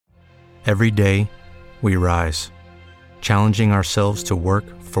Every day, we rise, challenging ourselves to work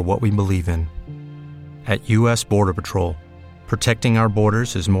for what we believe in. At U.S. Border Patrol, protecting our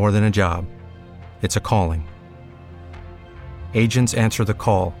borders is more than a job. It's a calling. Agents answer the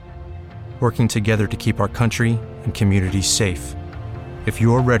call, working together to keep our country and communities safe. If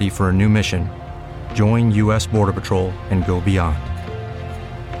you're ready for a new mission, join U.S. Border Patrol and go beyond.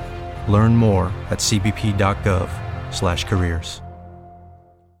 Learn more at cbp.gov/careers.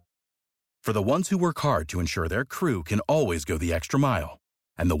 For the ones who work hard to ensure their crew can always go the extra mile,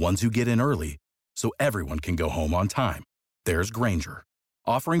 and the ones who get in early so everyone can go home on time, there's Grainger,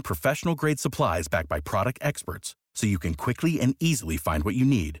 offering professional-grade supplies backed by product experts so you can quickly and easily find what you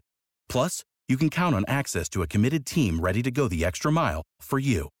need. Plus, you can count on access to a committed team ready to go the extra mile for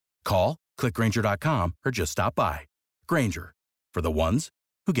you. Call, click Grainger.com, or just stop by. Grainger, for the ones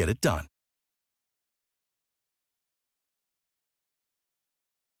who get it done.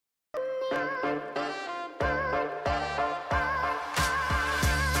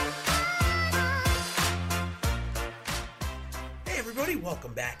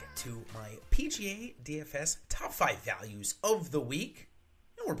 Welcome back to my PGA DFS top 5 values of the week.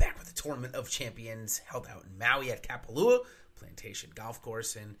 And we're back with the Tournament of Champions held out in Maui at Kapalua Plantation Golf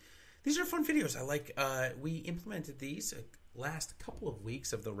Course. And these are fun videos. I like, we implemented these last couple of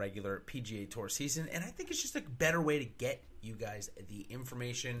weeks of the regular PGA Tour season. And I think it's just a better way to get you guys the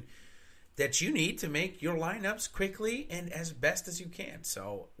information that you need to make your lineups quickly and as best as you can.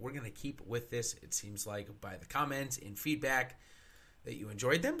 So we're going to keep with this. It seems like by the comments and feedback that you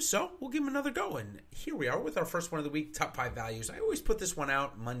enjoyed them, so we'll give them another go. And here we are with our first one of the week, top 5 values. I always put this one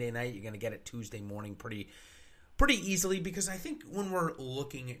out Monday night. You're going to get it Tuesday morning pretty easily, because I think when we're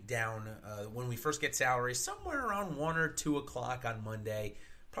looking down, when we first get salaries, somewhere around 1 or 2 o'clock on Monday,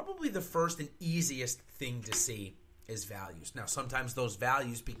 probably the first and easiest thing to see is values. Now, sometimes those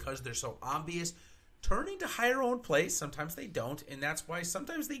values, because they're so obvious, turn into higher owned plays. Sometimes they don't, and that's why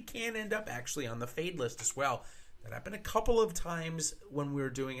sometimes they can end up actually on the fade list as well. That happened a couple of times when we were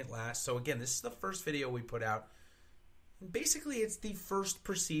doing it last. So again, this is the first video we put out. And basically, it's the first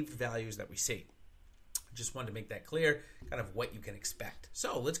perceived values that we see. Just wanted to make that clear, kind of what you can expect.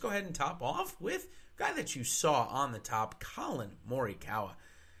 So let's go ahead and top off with a guy that you saw on the top, Collin Morikawa.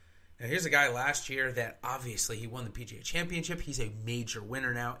 Now here's a guy last year that obviously he won the PGA Championship. He's a major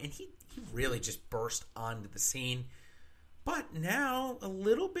winner now, and he really just burst onto the scene. But now, a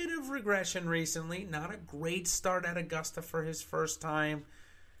little bit of regression recently. Not a great start at Augusta for his first time.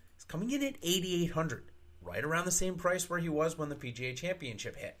 He's coming in at 8,800, right around the same price where he was when the PGA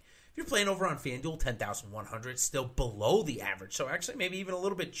Championship hit. If you're playing over on FanDuel, 10,100, still below the average. So actually maybe even a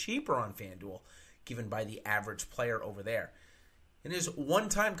little bit cheaper on FanDuel, given by the average player over there. In his one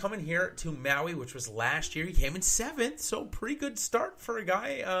time coming here to Maui, which was last year, he came in 7th. So pretty good start for a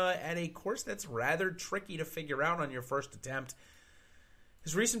guy at a course that's rather tricky to figure out on your first attempt.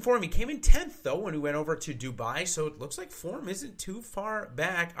 His recent form, he came in 10th, though, when he went over to Dubai. So it looks like form isn't too far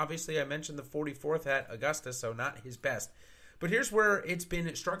back. Obviously, I mentioned the 44th at Augusta, so not his best. But here's where it's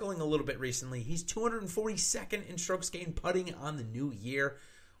been struggling a little bit recently. He's 242nd in strokes gained putting on the new year.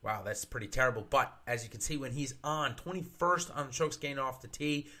 Wow, that's pretty terrible. But as you can see, when he's on 21st on strokes gained off the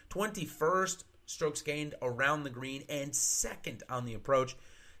tee, 21st strokes gained around the green, and 2nd on the approach.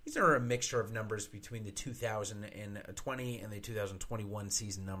 These are a mixture of numbers between the 2020 and the 2021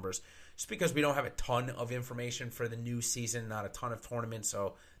 season numbers. Just because we don't have a ton of information for the new season, not a ton of tournaments,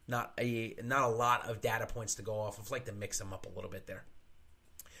 so not a lot of data points to go off of. Like to mix them up a little bit there.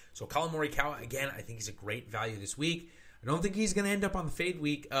 So Collin Morikawa, again, I think he's a great value this week. I don't think he's going to end up on the fade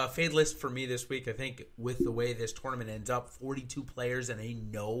list for me this week. I think with the way this tournament ends up, 42 players in a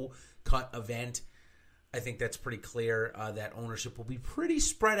no-cut event, I think that's pretty clear that ownership will be pretty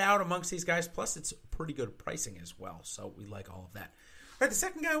spread out amongst these guys. Plus, it's pretty good pricing as well, so we like all of that. All right, the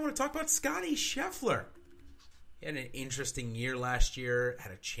second guy I want to talk about, Scottie Scheffler. He had an interesting year last year,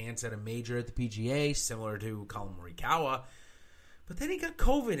 had a chance at a major at the PGA, similar to Collin Morikawa. But then he got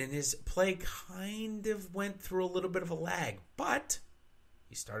COVID, and his play kind of went through a little bit of a lag. But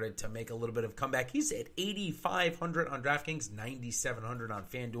he started to make a little bit of comeback. He's at 8,500 on DraftKings, 9,700 on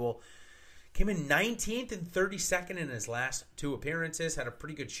FanDuel. Came in 19th and 32nd in his last 2 appearances. Had a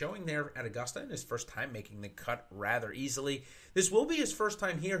pretty good showing there at Augusta, and his first time making the cut rather easily. This will be his first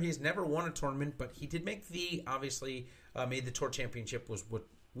time here. He's never won a tournament, but he did make made the Tour Championship,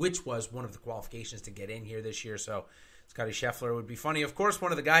 which was one of the qualifications to get in here this year. So Scottie Scheffler would be funny. Of course,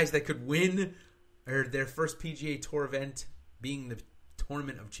 one of the guys that could win their first PGA Tour event being the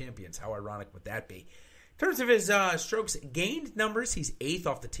Tournament of Champions. How ironic would that be? In terms of his strokes gained numbers, he's 8th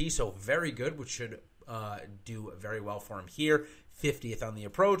off the tee, so very good, which should do very well for him here. 50th on the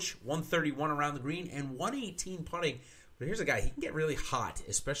approach, 131 around the green, and 118 putting. But here's a guy, he can get really hot,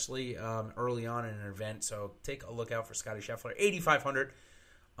 especially early on in an event. So take a look out for Scotty Scheffler. 8,500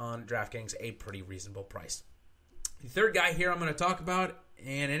 on DraftKings, a pretty reasonable price. The third guy here I'm going to talk about,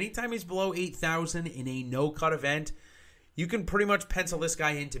 and anytime he's below 8,000 in a no-cut event, you can pretty much pencil this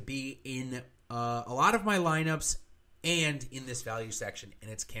guy in to be in a lot of my lineups and in this value section,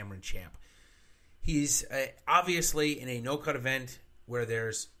 and it's Cameron Champ. He's obviously in a no-cut event where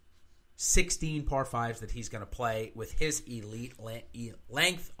there's 16 par 5s that he's going to play with his elite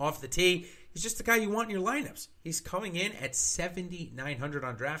length off the tee. He's just the guy you want in your lineups. He's coming in at 7,900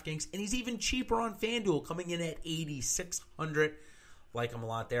 on DraftKings, and he's even cheaper on FanDuel, coming in at 8,600. Like him a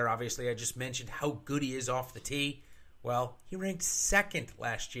lot there. Obviously, I just mentioned how good he is off the tee. Well, he ranked second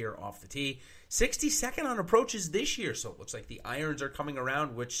last year off the tee, 62nd on approaches this year. So it looks like the irons are coming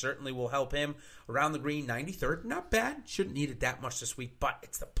around, which certainly will help him. Around the green, 93rd. Not bad. Shouldn't need it that much this week, but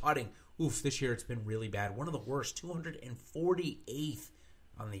it's the putting. Oof, this year it's been really bad. One of the worst, 248th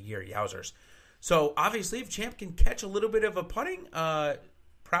on the year. Yowzers. So obviously, if Champ can catch a little bit of a putting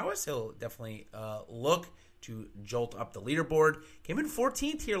prowess, he'll definitely look to jolt up the leaderboard. Came in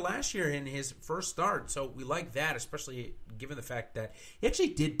 14th here last year in his first start, so we like that, especially given the fact that he actually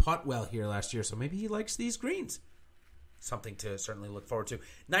did putt well here last year, so maybe he likes these greens. Something to certainly look forward to.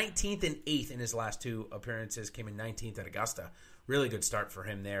 19th and 8th in his last two appearances, came in 19th at Augusta. Really good start for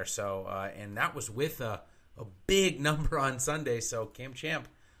him there, so and that was with a big number on Sunday, so Cam Champ,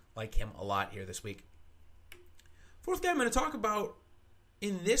 like him a lot here this week. Fourth guy I'm going to talk about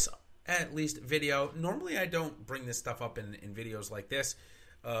in this at least video. Normally I don't bring this stuff up in videos like this,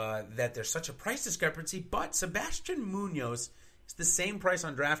 that there's such a price discrepancy, but Sebastian Munoz is the same price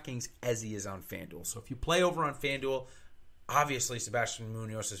on DraftKings as he is on FanDuel. So if you play over on FanDuel, obviously Sebastian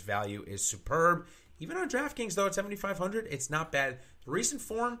Munoz's value is superb. Even on DraftKings, though, at 7,500, it's not bad. The recent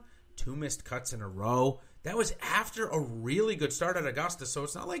form, 2 missed cuts in a row. That was after a really good start at Augusta, so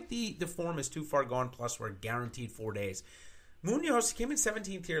it's not like the form is too far gone, plus we're guaranteed 4 days. Munoz came in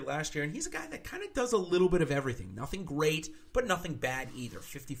 17th here last year, and he's a guy that kind of does a little bit of everything. Nothing great, but nothing bad either.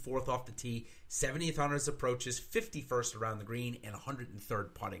 54th off the tee, 70th on his approaches, 51st around the green, and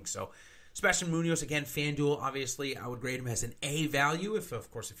 103rd putting. So Sebastian Munoz, again, FanDuel, obviously, I would grade him as an A value, if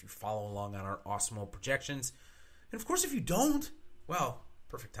you follow along on our Awesemo projections. And, of course, if you don't, well,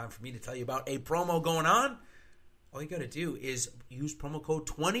 perfect time for me to tell you about a promo going on. All you got to do is use promo code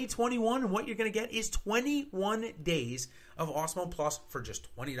 2021, and what you're going to get is 21 days of Awesemo Plus for just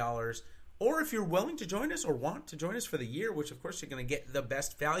 $20. Or if you're willing to join us or want to join us for the year, which, of course, you're going to get the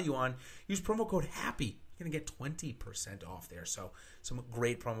best value on, use promo code HAPPY. You're going to get 20% off there. So some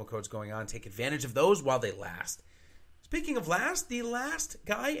great promo codes going on. Take advantage of those while they last. Speaking of last, the last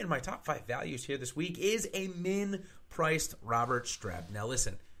guy in my top 5 values here this week is a min-priced Robert Streb. Now,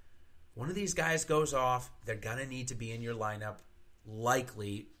 listen. One of these guys goes off, they're going to need to be in your lineup,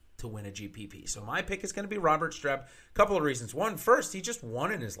 likely to win a GPP. So my pick is going to be Robert Streb. A couple of reasons. One, first, he just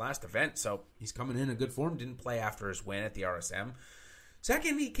won in his last event, so he's coming in good form. Didn't play after his win at the RSM.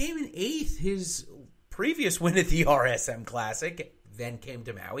 Second, he came in 8th. His previous win at the RSM Classic, then came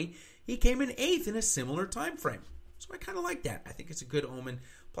to Maui. He came in 8th in a similar time frame. So I kind of like that. I think it's a good omen.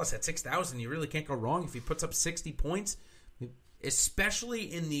 Plus, at 6,000, you really can't go wrong if he puts up 60 points,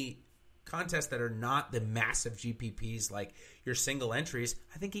 especially in the contests that are not the massive GPPs like your single entries.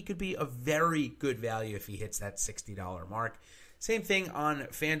 I think he could be a very good value if he hits that $60 mark. Same thing on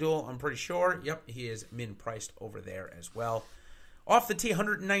FanDuel, I'm pretty sure. Yep, he is min-priced over there as well. Off the tee,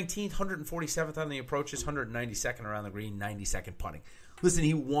 119th, 147th on the approaches, 192nd around the green, 92nd putting. Listen,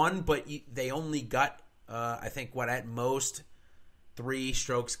 he won, but they only got, I think, at most 3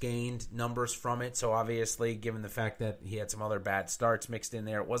 strokes gained numbers from it. So obviously, given the fact that he had some other bad starts mixed in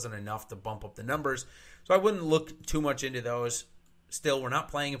there, it wasn't enough to bump up the numbers. So I wouldn't look too much into those. Still, we're not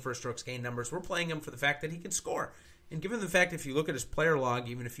playing him for strokes gained numbers. We're playing him for the fact that he can score. And given the fact, if you look at his player log,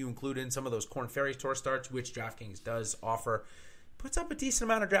 even if you include in some of those Korn Ferry Tour starts, which DraftKings does offer, puts up a decent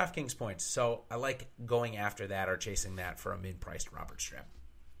amount of DraftKings points. So I like going after that or chasing that for a mid-priced Robert Streb.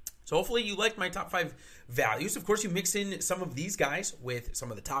 So hopefully you like my top 5 values. Of course, you mix in some of these guys with some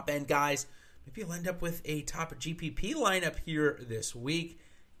of the top-end guys. Maybe you'll end up with a top GPP lineup here this week,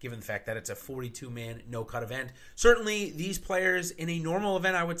 given the fact that it's a 42-man no-cut event. Certainly, these players in a normal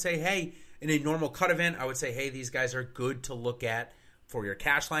event, I would say, hey, in a normal cut event, I would say, hey, these guys are good to look at for your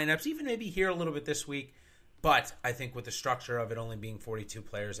cash lineups, even maybe here a little bit this week. But I think with the structure of it only being 42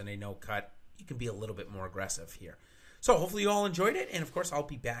 players in a no-cut, you can be a little bit more aggressive here. So hopefully you all enjoyed it, and of course I'll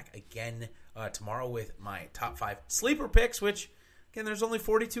be back again tomorrow with my top 5 sleeper picks, which Again, there's only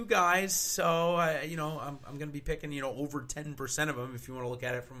 42 guys, so I'm going to be picking over 10% of them if you want to look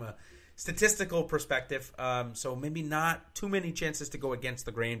at it from a statistical perspective. So maybe not too many chances to go against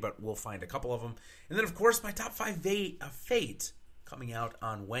the grain, but we'll find a couple of them. And then, of course, my top 5 fate coming out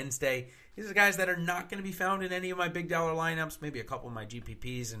on Wednesday. These are guys that are not going to be found in any of my big dollar lineups, maybe a couple of my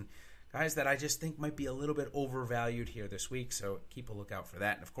GPPs, and guys that I just think might be a little bit overvalued here this week. So keep a lookout for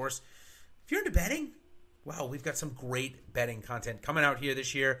that. And of course, if you're into betting, wow, we've got some great betting content coming out here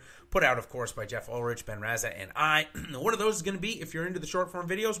this year. Put out, of course, by Jeff Ulrich, Ben Raza, and I. One of those is going to be, if you're into the short form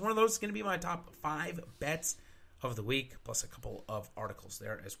videos, one of those is going to be my top 5 bets of the week, plus a couple of articles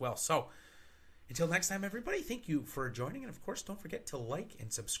there as well. So until next time, everybody, thank you for joining. And, of course, don't forget to like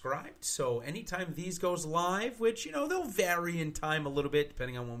and subscribe. So anytime these goes live, which, they'll vary in time a little bit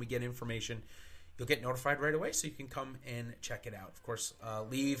depending on when we get information, you'll get notified right away so you can come and check it out. Of course,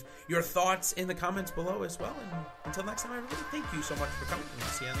 leave your thoughts in the comments below as well. And until next time, everybody, thank you so much for coming. And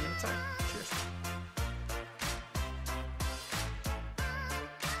we'll see you on the other side. Cheers.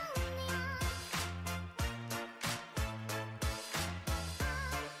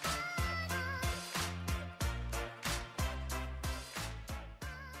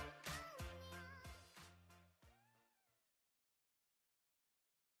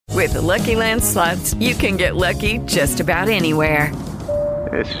 With the Lucky Land Slots, you can get lucky just about anywhere.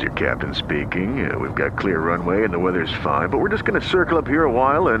 This is your captain speaking. We've got clear runway and the weather's fine, but we're just going to circle up here a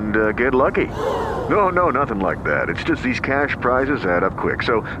while and get lucky. No, nothing like that. It's just these cash prizes add up quick.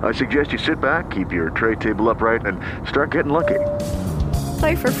 So I suggest you sit back, keep your tray table upright, and start getting lucky.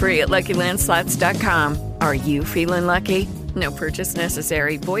 Play for free at LuckyLandSlots.com. Are you feeling lucky? No purchase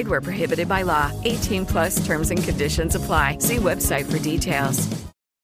necessary. Void where prohibited by law. 18+ terms and conditions apply. See website for details.